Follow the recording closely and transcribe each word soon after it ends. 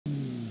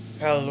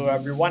Hello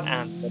everyone,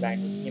 I'm the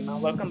Dino Gamer.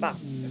 Welcome back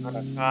to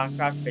another car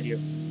crash video.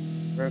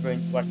 We're going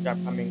to watch the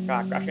upcoming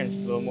car crash in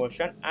slow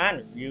motion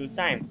and real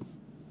time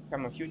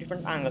from a few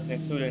different angles,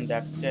 including the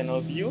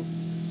external view,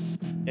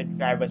 the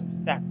driver's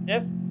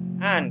perspective,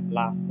 and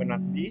last but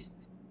not least,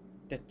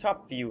 the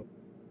top view.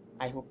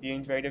 I hope you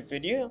enjoyed the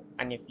video,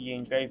 and if you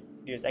enjoy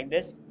videos like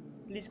this,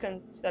 please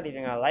consider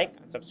leaving a like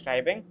and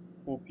subscribing.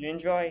 Hope you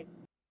enjoy.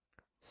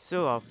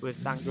 So our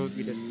first angle will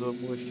be the slow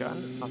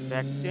motion of the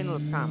external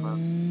camera.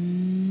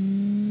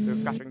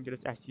 We're crashing into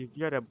this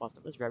SUV at the bottom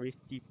of this very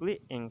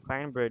steeply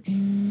inclined bridge.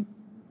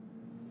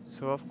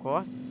 So of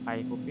course,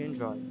 I hope you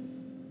enjoy.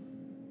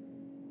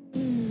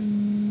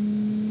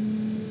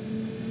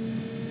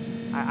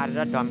 I added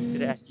a dummy to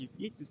the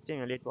SUV to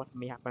simulate what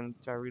may happen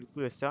to a real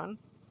person.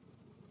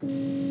 So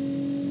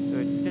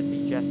it should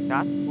be just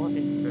that more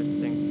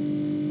interesting.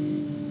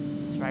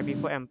 So right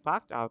before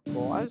impact, I'll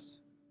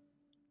pause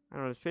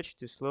and we'll switch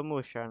to slow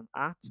motion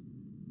at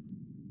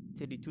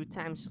 32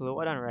 times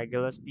slower than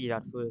regular speed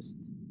at first.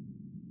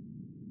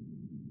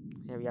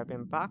 Here we have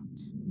impact.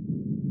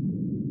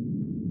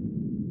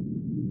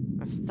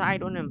 A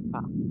side-on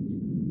impact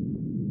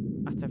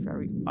at a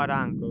very odd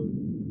angle,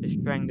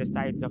 destroying the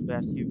sides of the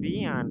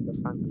SUV and the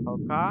front of our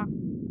car.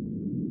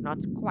 Not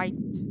quite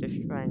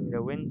destroying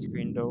the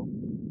windscreen though.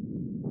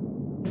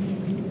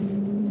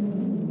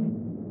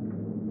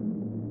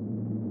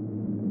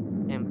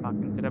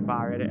 Impact into the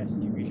barrier the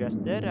SUV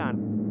just did,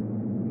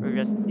 and we're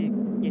just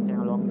skating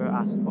along the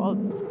asphalt,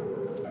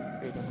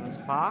 creating some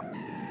sparks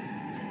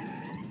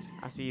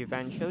as we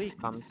eventually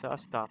come to a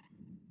stop.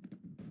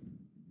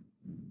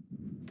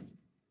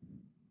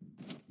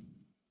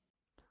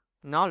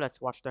 Now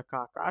let's watch the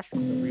car crash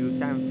from the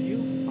real-time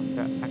view of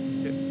the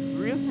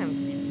real-time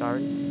speed,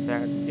 sorry, the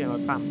external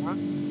camera,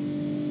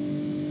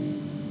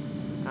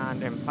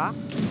 and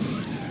impact.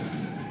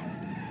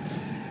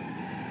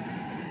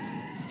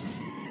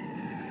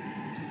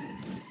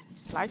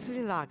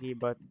 Slightly laggy,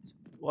 but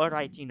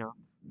alright enough.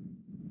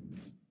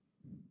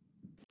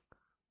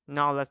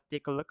 Now let's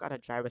take a look at the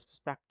driver's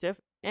perspective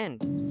in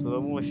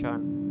slow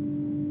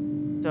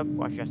motion. So of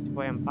course, just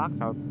before impact,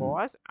 I'll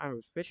pause and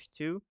we'll switch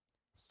to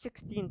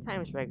 16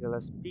 times regular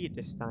speed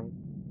this time.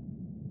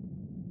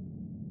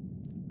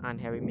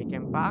 And here we make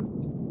impact.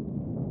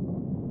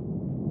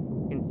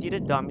 You can see the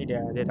dummy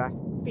there did a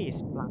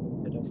face plant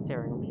into the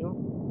steering wheel.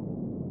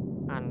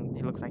 And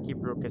it looks like he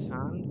broke his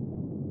hand.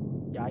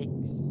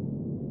 Yikes.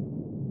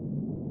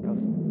 I'll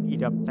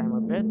speed up time a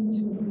bit.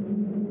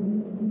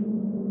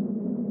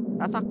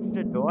 That's actually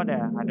the door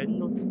there. I didn't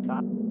notice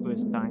that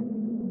first time.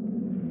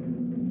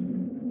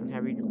 And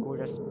here we go,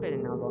 just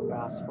spinning along the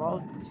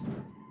asphalt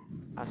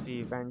as we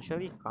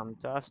eventually come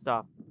to a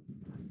stop.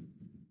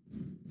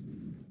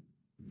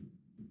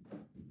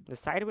 The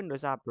side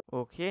windows are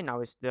broken. Okay,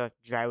 now it's the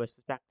driver's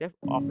perspective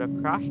of the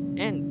crash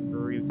in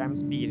real-time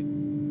speed.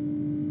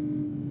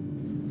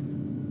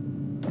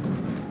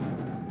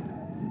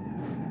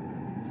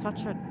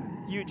 Such a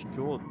huge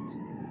jolt.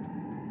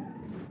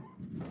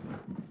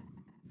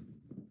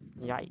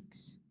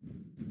 Yikes.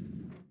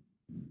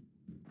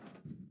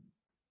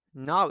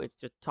 Now it's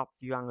the top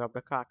view angle of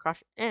the car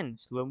crash in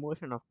slow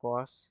motion, of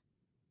course.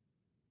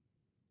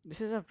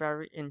 This is a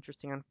very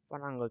interesting and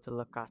fun angle to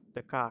look at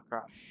the car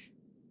crash.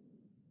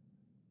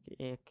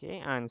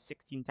 Okay, and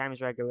 16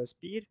 times regular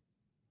speed.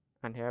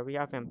 And here we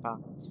have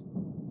impact.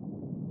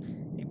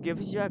 It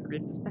gives you a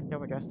great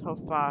perspective of just how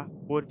far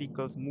both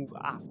vehicles move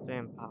after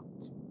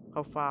impact.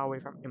 How far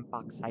away from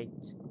impact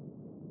site.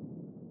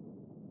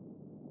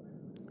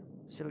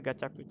 Still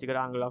gets a pretty good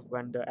angle of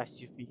when the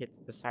SUV hits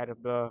the side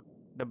of the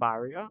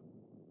barrier.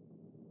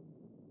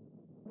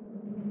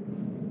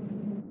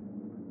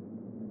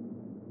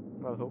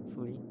 Well,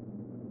 hopefully.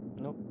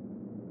 Nope.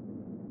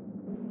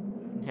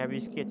 In heavy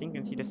skating,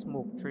 you can see the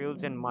smoke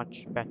trails in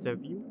much better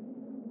view.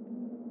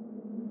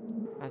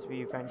 As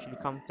we eventually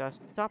come to a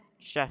stop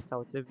just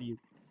out of view.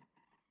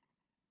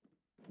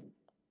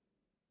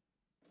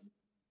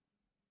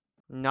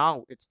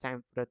 Now it's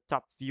time for the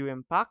top view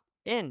impact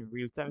in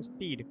real-time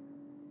speed.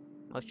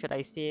 Or should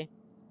I say,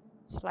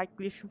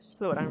 slightly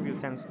slower than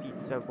real-time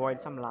speed to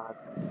avoid some lag.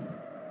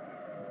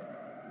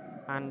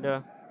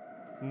 And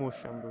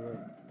motion blur.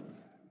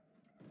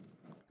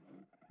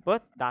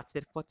 But that's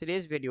it for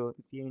today's video.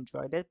 If you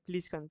enjoyed it,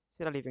 please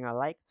consider leaving a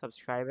like,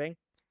 subscribing,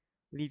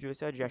 leave your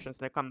suggestions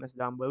in the comments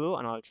down below,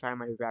 and I'll try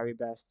my very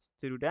best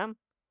to do them.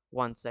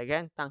 Once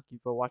again, thank you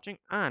for watching,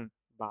 and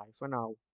bye for now.